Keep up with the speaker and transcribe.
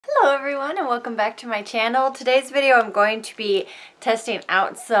Hello everyone and welcome back to my channel. Today's video I'm going to be testing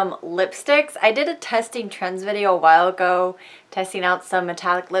out some lipsticks. I did a testing trends video a while ago testing out some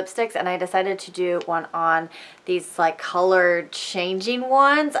metallic lipsticks, and I decided to do one on these like color changing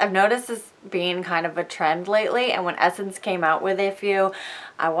ones. I've noticed this being kind of a trend lately, and when Essence came out with a few,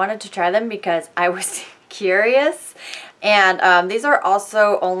 I wanted to try them because I was curious. And these are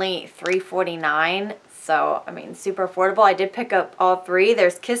also only $3.49. So, I mean, super affordable. I did pick up all three.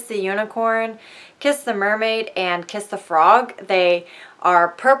 There's Kiss the Unicorn, Kiss the Mermaid, and Kiss the Frog. They are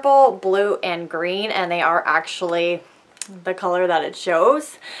purple, blue, and green, and they are actually the color that it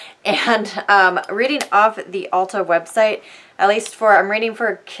shows. And reading off the Ulta website, at least I'm reading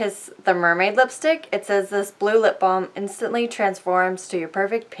for Kiss the Mermaid lipstick, it says this blue lip balm instantly transforms to your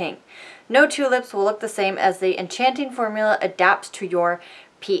perfect pink. No two lips will look the same as the enchanting formula adapts to your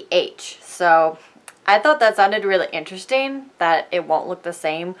pH. So I thought that sounded really interesting, that it won't look the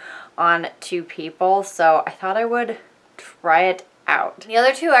same on two people, so I thought I would try it out. The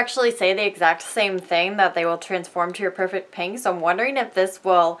other two actually say the exact same thing, that they will transform to your perfect pink, so I'm wondering if this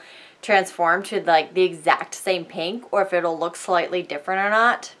will transform to like the exact same pink or if it'll look slightly different or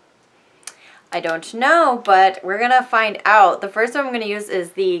not. I don't know, but we're gonna find out. The first one I'm gonna use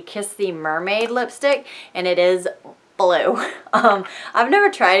is the Kiss the Mermaid lipstick, and it is blue. I've never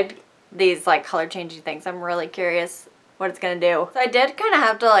tried these like color changing things. I'm really curious what it's gonna do. So I did kind of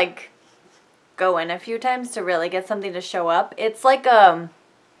have to like go in a few times to really get something to show up. It's like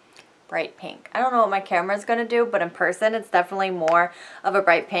bright pink. I don't know what my camera's gonna do, but in person it's definitely more of a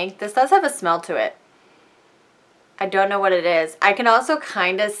bright pink. This does have a smell to it. I don't know what it is. I can also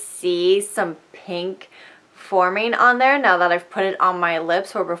kind of see some pink forming on there now that I've put it on my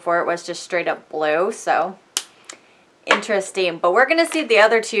lips, where before it was just straight up blue. So interesting, but we're gonna see the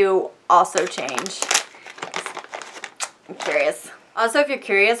other two also change. I'm curious. Also, if you're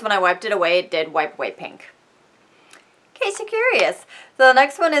curious, when I wiped it away, it did wipe away pink. In case you're curious. So the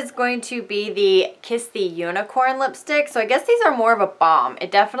next one is going to be the Kiss the Unicorn lipstick. So I guess these are more of a balm.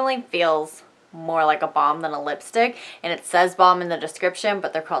 It definitely feels more like a balm than a lipstick, and it says balm in the description,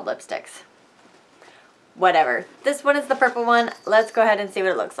 but they're called lipsticks. Whatever. This one is the purple one. Let's go ahead and see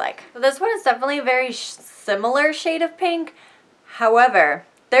what it looks like. So this one is definitely a very similar shade of pink. However,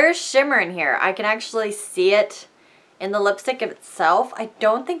 there's shimmer in here. I can actually see it in the lipstick itself. I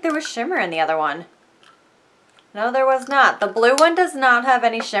don't think there was shimmer in the other one. No, there was not. The blue one does not have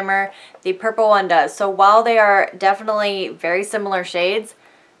any shimmer. The purple one does. So while they are definitely very similar shades,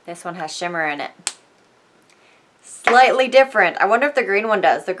 this one has shimmer in it. Slightly different. I wonder if the green one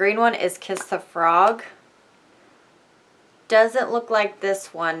does. The green one is Kiss the Frog. Doesn't look like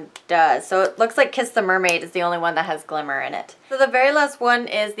this one does. So it looks like Kiss the Mermaid is the only one that has glimmer in it. So the very last one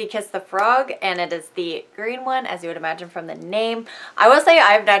is the Kiss the Frog, and it is the green one, as you would imagine from the name. I will say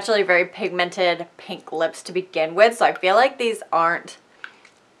I have naturally very pigmented pink lips to begin with, so I feel like these aren't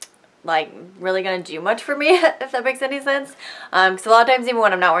like really gonna do much for me, if that makes any sense. Because a lot of times even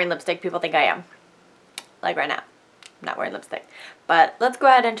when I'm not wearing lipstick, people think I am. Like right now, I'm not wearing lipstick. But let's go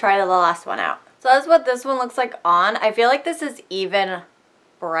ahead and try the last one out. So that's what this one looks like on. I feel like this is even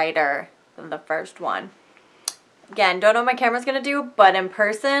brighter than the first one. Again, don't know what my camera's gonna do, but in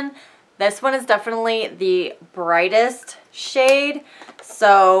person, this one is definitely the brightest shade.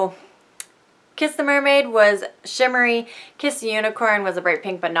 So Kiss the Mermaid was shimmery. Kiss the Unicorn was a bright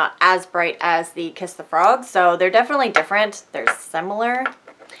pink, but not as bright as the Kiss the Frog. So they're definitely different. They're similar.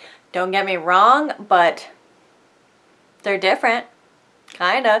 Don't get me wrong, but they're different.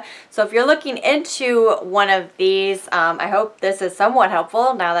 Kinda. So if you're looking into one of these, I hope this is somewhat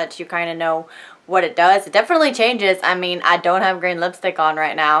helpful now that you kind of know what it does. It definitely changes. I mean, I don't have green lipstick on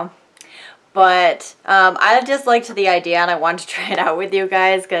right now, but I just liked the idea and I wanted to try it out with you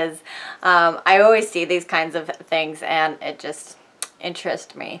guys because I always see these kinds of things and it just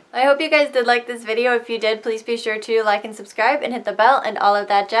interests me. I hope you guys did like this video. If you did, please be sure to like and subscribe and hit the bell and all of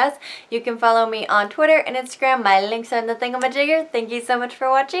that jazz. You can follow me on Twitter and Instagram. My links are in the thingamajigger. Thank you so much for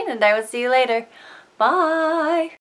watching, and I will see you later. Bye!